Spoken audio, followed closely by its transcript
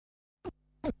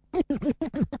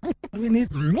We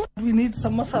need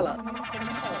some masala.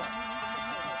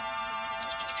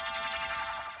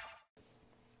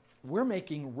 We're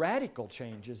making radical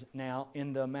changes now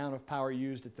in the amount of power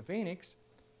used at the Phoenix.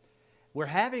 We're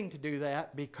having to do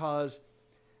that because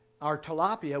our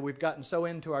tilapia, we've gotten so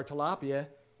into our tilapia,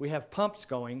 we have pumps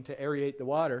going to aerate the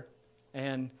water,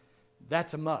 and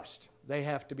that's a must. They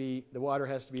have to be, the water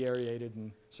has to be aerated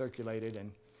and circulated,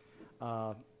 and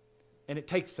it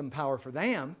takes some power for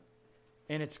them.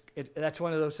 And that's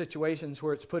one of those situations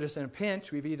where it's put us in a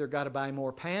pinch. We've either got to buy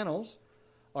more panels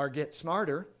or get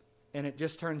smarter. And it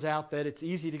just turns out that it's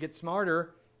easy to get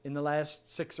smarter in the last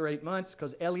 6 or 8 months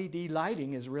because LED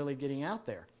lighting is really getting out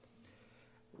there.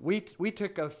 We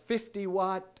took a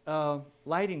 50-watt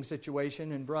lighting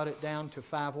situation and brought it down to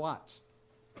 5 watts.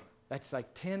 That's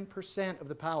like 10% of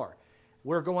the power.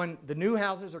 The new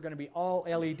houses are going to be all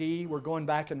LED. We're going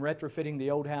back and retrofitting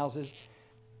the old houses.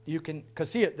 You can, because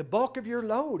see it, the bulk of your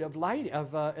load of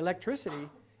electricity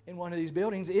in one of these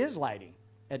buildings is lighting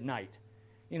at night.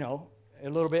 You know, a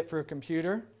little bit for a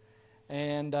computer.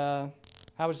 And how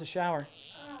was the shower?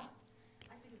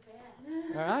 I took a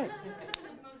bath. All right. It was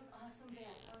the most awesome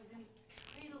bath. I was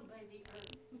cradled by the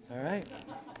earth.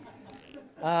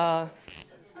 All right.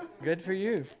 Good for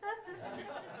you.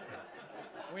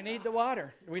 We need the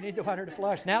water. We need the water to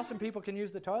flush. Now some people can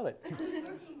use the toilet. I was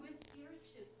working with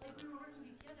Earthship, like we were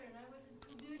working together, and I wasn't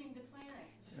polluting the planet.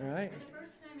 All right. For the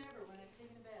first time ever when I've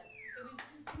taken a bath. It was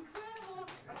just incredible.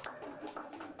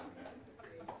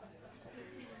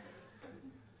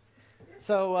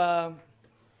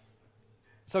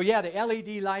 So yeah, the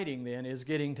LED lighting then is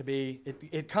getting to be,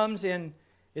 it comes in,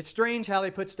 it's strange how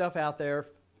they put stuff out there.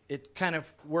 It kind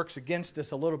of works against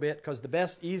us a little bit because the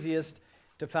best, easiest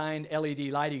to find LED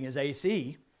lighting is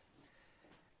AC.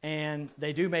 And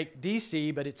they do make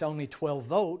DC, but it's only 12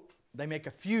 volt. They make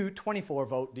a few 24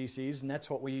 volt DCs, and that's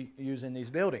what we use in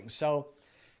these buildings. So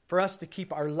for us to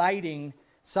keep our lighting,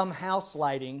 some house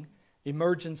lighting,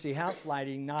 emergency house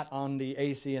lighting, not on the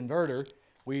AC inverter,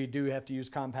 we do have to use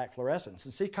compact fluorescents.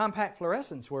 And see, compact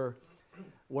fluorescents were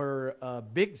a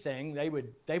big thing. They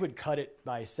would cut it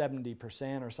by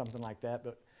 70% or something like that.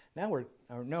 But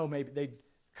now maybe they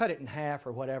cut it in half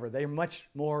or whatever. They're much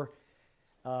more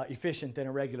efficient than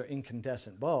a regular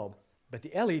incandescent bulb. But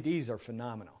the LEDs are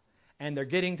phenomenal. And they're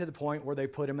getting to the point where they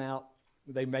put them out.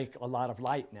 They make a lot of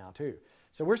light now too.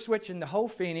 So we're switching the whole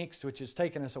Phoenix, which has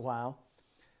taken us a while,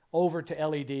 over to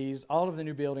LEDs. All of the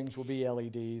new buildings will be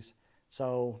LEDs.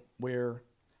 So we're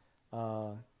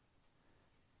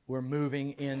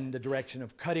moving in the direction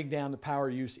of cutting down the power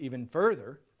use even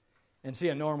further. And see,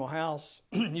 a normal house,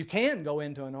 you can go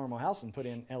into a normal house and put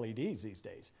in LEDs these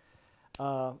days.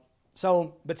 But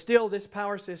still, this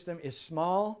power system is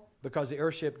small because the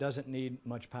Earthship doesn't need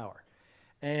much power.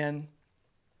 And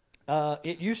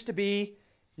it used to be,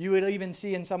 you would even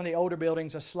see in some of the older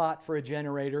buildings a slot for a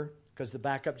generator because the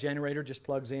backup generator just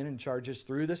plugs in and charges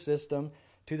through the system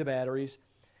to the batteries.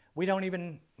 We don't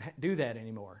even do that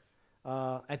anymore.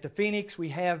 At the Phoenix, we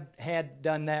have had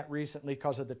done that recently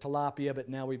because of the tilapia, but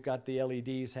now we've got the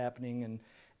LEDs happening, and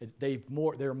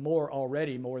they're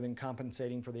already more than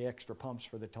compensating for the extra pumps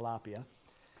for the tilapia.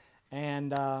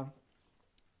 And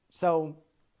so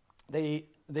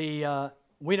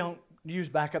we don't use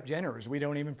backup generators. We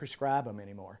don't even prescribe them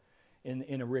anymore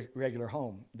in a regular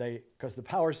home. Because the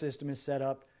power system is set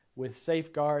up with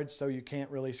safeguards, so you can't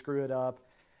really screw it up,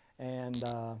 and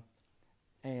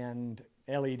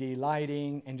LED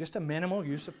lighting, and just a minimal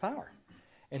use of power.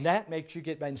 And that makes you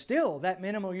and still, that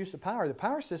minimal use of power, the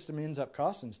power system ends up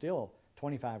costing still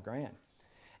 $25,000.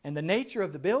 And the nature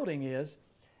of the building is,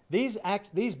 these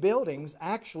buildings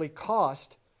actually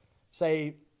cost,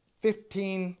 say,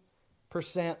 15%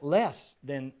 less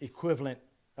than equivalent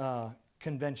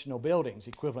conventional buildings,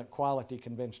 equivalent quality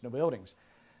conventional buildings.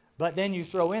 But then you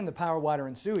throw in the power, water,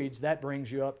 and sewage, that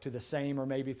brings you up to the same or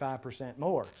maybe 5%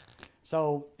 more.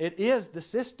 So it is the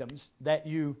systems that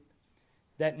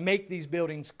make these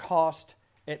buildings cost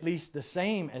at least the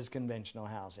same as conventional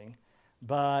housing,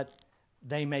 but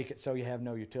they make it so you have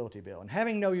no utility bill. And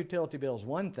having no utility bill is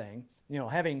one thing. You know,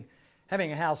 having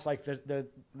a house like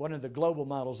one of the global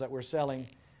models that we're selling,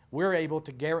 we're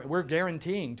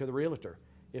guaranteeing to the realtor,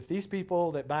 if these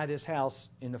people that buy this house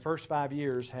in the first 5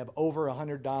 years have over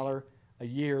 $100 a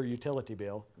year utility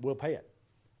bill, we'll pay it.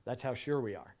 That's how sure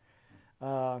we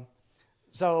are.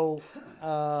 So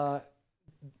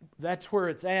that's where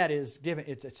it's at,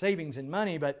 it's a savings in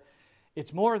money, but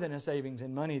it's more than a savings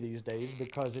in money these days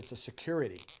because it's a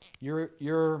security.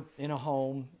 You're in a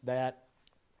home that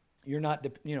you're not,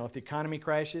 if the economy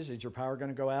crashes, is your power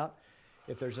going to go out?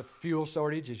 If there's a fuel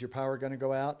shortage, is your power going to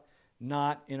go out?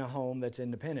 not in a home that's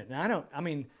independent. And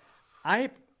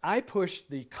I push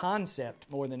the concept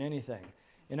more than anything.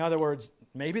 In other words,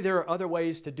 maybe there are other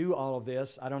ways to do all of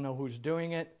this. I don't know who's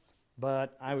doing it,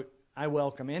 but I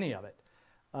welcome any of it.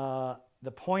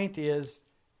 The point is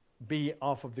be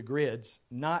off of the grids,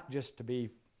 not just to be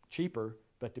cheaper,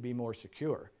 but to be more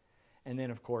secure. And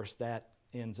then, of course, that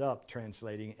ends up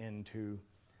translating into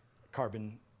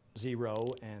carbon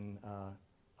zero and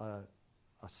a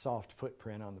soft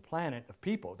footprint on the planet of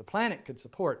people. The planet could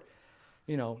support,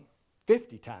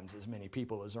 50 times as many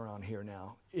people as are on here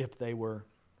now if they were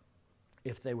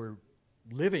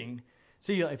living.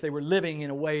 If they were living in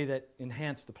a way that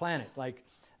enhanced the planet. Like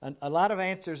a lot of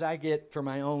answers I get for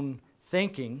my own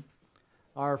thinking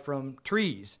are from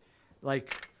trees.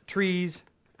 Like trees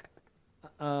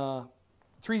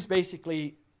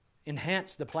basically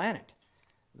enhance the planet.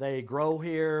 They grow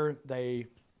here, they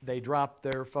drop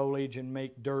their foliage and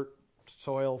make dirt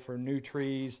soil for new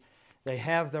trees. They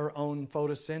have their own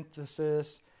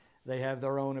photosynthesis. They have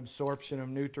their own absorption of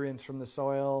nutrients from the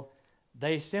soil.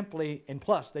 They simply, and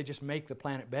plus, they just make the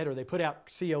planet better. They put out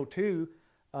oxygen,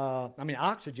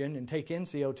 and take in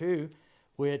CO2,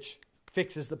 which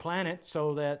fixes the planet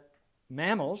so that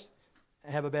mammals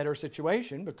have a better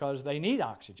situation because they need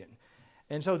oxygen.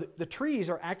 And so the trees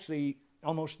are actually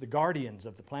almost the guardians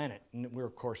of the planet. And we're,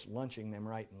 of course, lunching them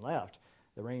right and left,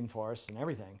 the rainforests and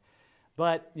everything.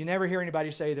 But you never hear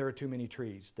anybody say there are too many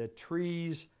trees. The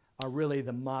trees are really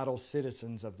the model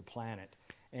citizens of the planet.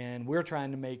 And we're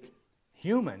trying to make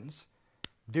humans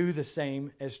do the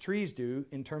same as trees do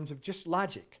in terms of just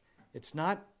logic. I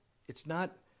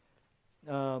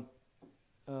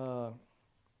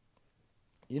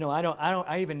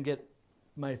even get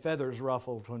my feathers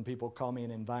ruffled when people call me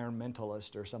an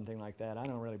environmentalist or something like that. I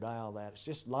don't really buy all that. It's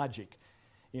just logic,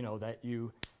 that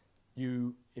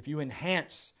if you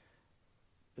enhance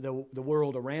the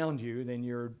world around you, then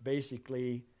you're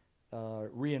basically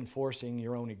reinforcing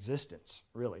your own existence,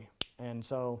 really. And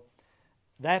so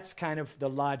that's kind of the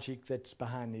logic that's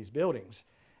behind these buildings.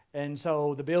 And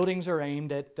so the buildings are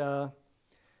aimed at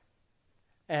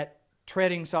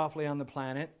treading softly on the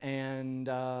planet and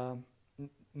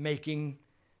needing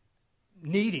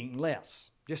less.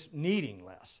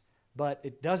 But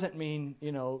it doesn't mean,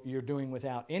 you're doing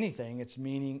without anything. It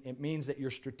means that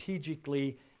you're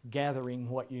strategically gathering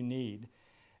what you need.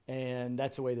 And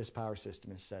that's the way this power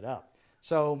system is set up.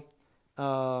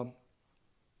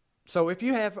 So if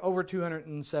you have over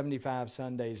 275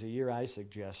 sun days a year, I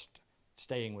suggest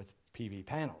staying with PV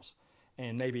panels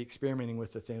and maybe experimenting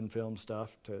with the thin film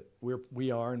stuff.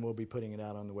 We are, and we'll be putting it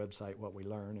out on the website, what we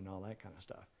learn and all that kind of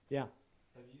stuff. Yeah. Have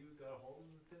you got a hold of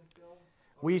the thin film?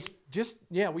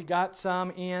 We got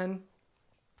some in,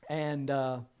 and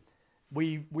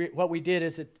what we did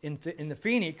is in the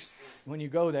Phoenix, when you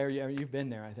go there, you've been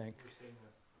there, I think.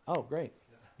 Oh, great.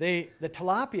 Yeah. The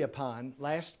tilapia pond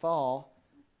last fall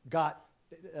got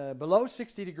below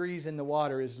 60 degrees in the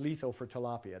water is lethal for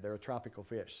tilapia. They're a tropical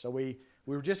fish. So we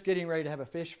were just getting ready to have a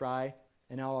fish fry,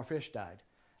 and all our fish died.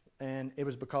 And it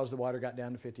was because the water got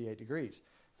down to 58 degrees.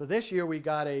 So this year we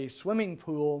got a swimming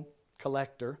pool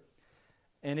collector,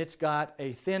 and it's got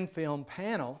a thin film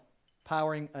panel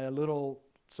powering a little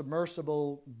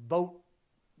submersible boat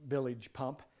village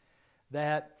pump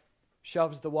that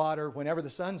shoves the water, whenever the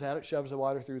sun's out, it shoves the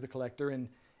water through the collector, and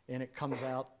it comes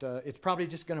out. It's probably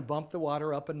just going to bump the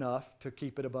water up enough to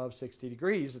keep it above 60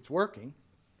 degrees. It's working.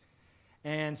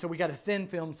 And so we got a thin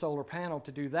film solar panel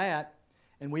to do that.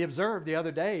 And we observed the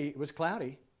other day, it was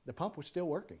cloudy. The pump was still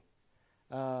working.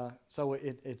 So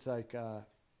it's like,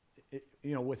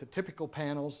 with the typical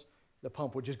panels, the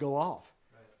pump would just go off.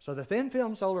 Right. So the thin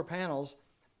film solar panels,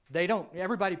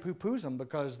 everybody poo-poos them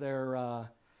because they're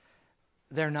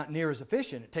not near as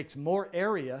efficient. It takes more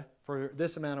area for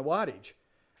this amount of wattage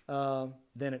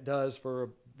than it does for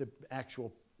the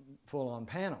actual full-on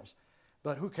panels.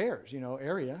 But who cares?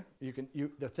 Area.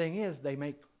 The thing is, they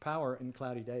make power in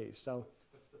cloudy days. So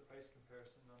what's the price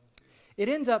comparison on the two? It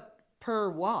ends up per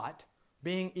watt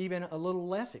being even a little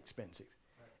less expensive.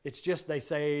 Right. It's just they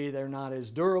say they're not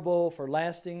as durable for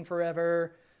lasting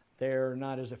forever. They're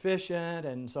not as efficient,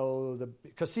 and so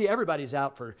because everybody's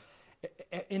out for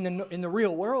in the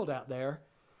real world out there.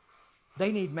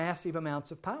 They need massive amounts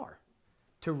of power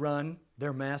to run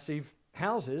their massive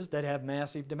houses that have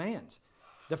massive demands.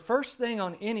 The first thing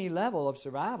on any level of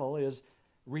survival is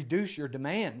reduce your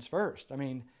demands first.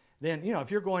 Then,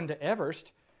 if you're going to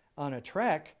Everest on a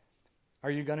trek,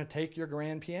 are you going to take your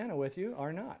grand piano with you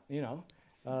or not?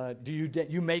 Do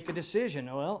you make a decision?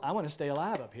 Well, I want to stay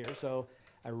alive up here, so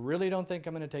I really don't think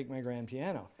I'm going to take my grand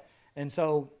piano. And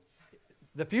so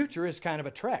the future is kind of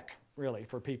a trek, really,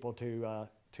 for people to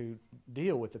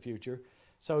deal with the future.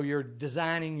 So you're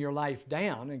designing your life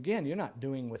down. Again, you're not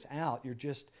doing without. You're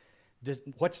just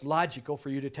what's logical for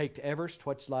you to take to Everest,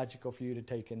 what's logical for you to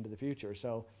take into the future.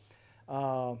 So,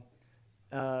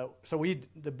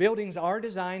 the buildings are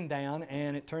designed down,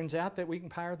 and it turns out that we can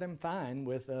power them fine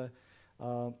with a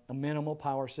minimal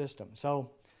power system.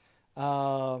 So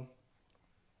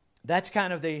that's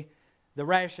kind of the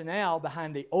rationale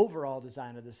behind the overall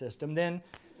design of the system. Then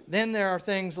there are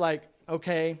things like,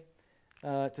 okay,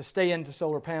 to stay into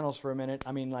solar panels for a minute,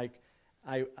 I mean, like,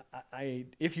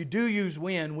 if you do use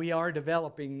wind, we are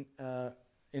developing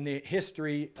in the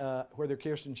history, whether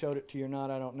Kirsten showed it to you or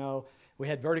not, I don't know. We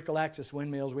had vertical axis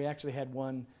windmills. We actually had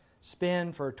one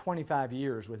spin for 25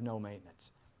 years with no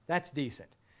maintenance. That's decent.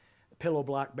 Pillow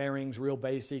block bearings, real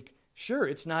basic. Sure,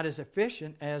 it's not as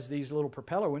efficient as these little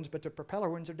propeller ones, but the propeller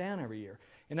ones are down every year.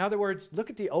 In other words, look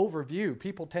at the overview.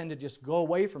 People tend to just go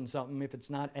away from something if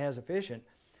it's not as efficient.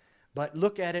 But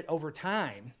look at it over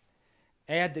time.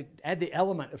 Add the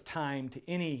element of time to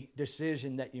any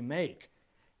decision that you make,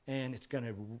 and it's going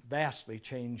to vastly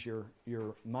change your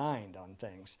mind on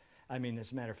things. I mean,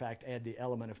 as a matter of fact, add the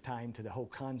element of time to the whole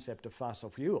concept of fossil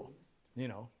fuel. You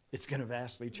know, it's going to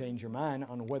vastly change your mind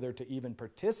on whether to even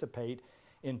participate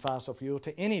in fossil fuel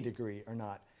to any degree or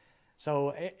not.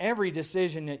 So every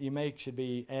decision that you make should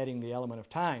be adding the element of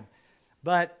time.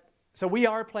 So we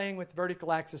are playing with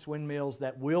vertical axis windmills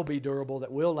that will be durable,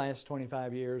 that will last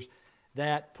 25 years,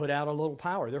 that put out a little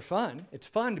power. They're fun. It's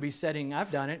fun to be setting,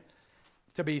 I've done it,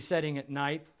 to be setting at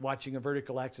night, watching a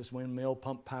vertical axis windmill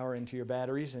pump power into your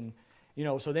batteries. And, you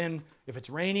know, so then if it's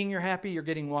raining, you're happy, you're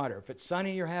getting water. If it's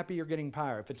sunny, you're happy, you're getting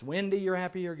power. If it's windy, you're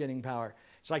happy, you're getting power.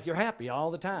 It's like you're happy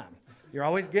all the time. You're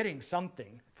always getting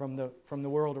something from the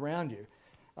world around you.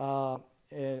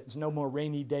 It's no more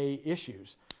rainy day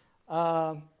issues.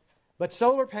 But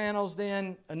solar panels,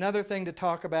 then, another thing to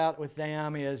talk about with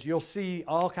them is you'll see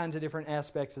all kinds of different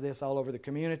aspects of this all over the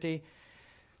community.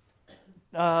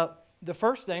 The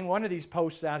first thing, one of these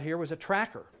posts out here was a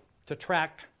tracker to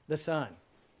track the sun.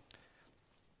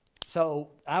 So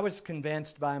I was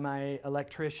convinced by my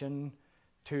electrician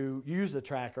to use the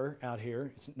tracker out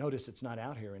here. Notice it's not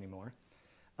out here anymore.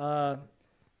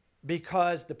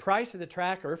 Because the price of the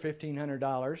tracker,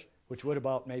 $1,500, which would have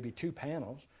bought maybe 2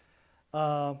 panels,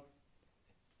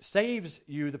 saves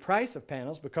you the price of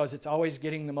panels because it's always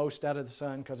getting the most out of the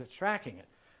sun because it's tracking it.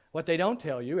 What they don't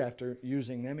tell you after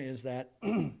using them is that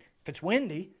if it's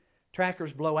windy,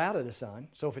 trackers blow out of the sun.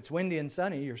 So if it's windy and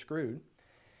sunny, you're screwed.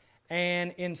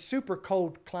 And in super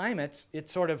cold climates, it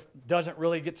sort of doesn't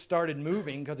really get started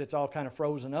moving because it's all kind of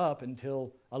frozen up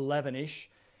until 11-ish.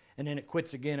 And then it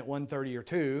quits again at 1:30 or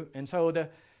 2. And so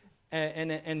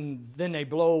and then they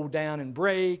blow down and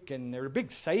break, and they're big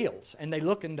sails, and they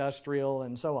look industrial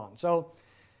and so on. So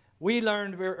we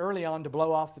learned very early on to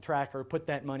blow off the tracker, put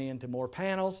that money into more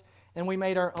panels, and we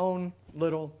made our own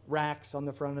little racks on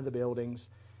the front of the buildings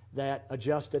that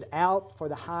adjusted out for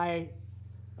the high.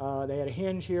 They had a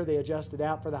hinge here. They adjusted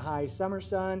out for the high summer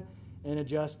sun and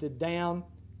adjusted down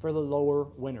for the lower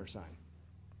winter sun.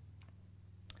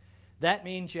 That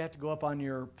means you have to go up on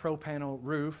your pro-panel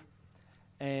roof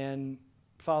and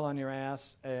fall on your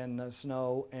ass in the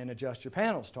snow and adjust your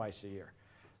panels twice a year.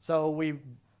 So we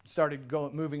started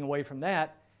moving away from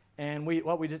that, and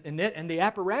the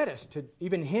apparatus to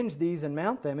even hinge these and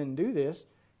mount them and do this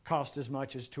cost as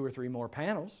much as 2 or 3 more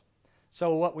panels.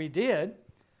 So what we did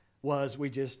was we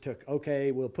just took,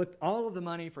 okay, we'll put all of the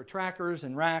money for trackers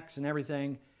and racks and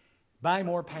everything, buy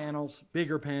more panels,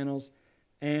 bigger panels,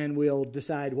 and we'll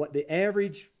decide what the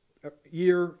average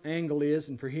year angle is,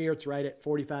 and for here it's right at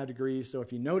 45 degrees. So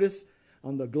if you notice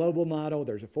on the global model,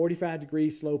 there's a 45-degree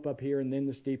slope up here and then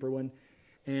the steeper one,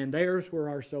 and there's where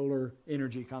our solar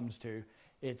energy comes to.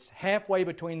 It's halfway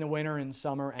between the winter and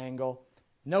summer angle,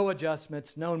 no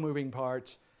adjustments, no moving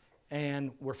parts,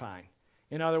 and we're fine.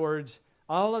 In other words,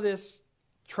 all of this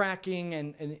tracking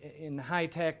and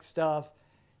high-tech stuff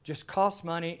just costs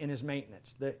money and is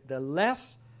maintenance. The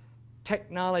less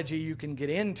technology you can get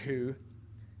into,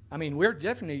 I mean, we're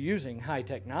definitely using high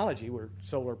technology. We're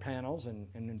solar panels and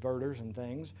inverters and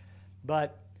things,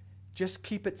 but just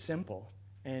keep it simple,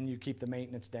 and you keep the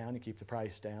maintenance down, you keep the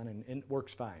price down, and it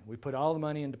works fine. We put all the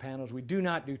money into panels. We do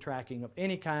not do tracking of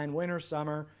any kind, winter,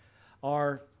 summer,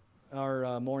 or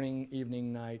morning,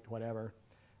 evening, night, whatever.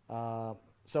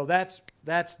 So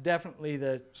that's definitely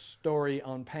the story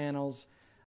on panels.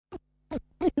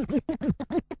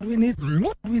 We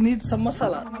need some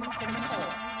masala.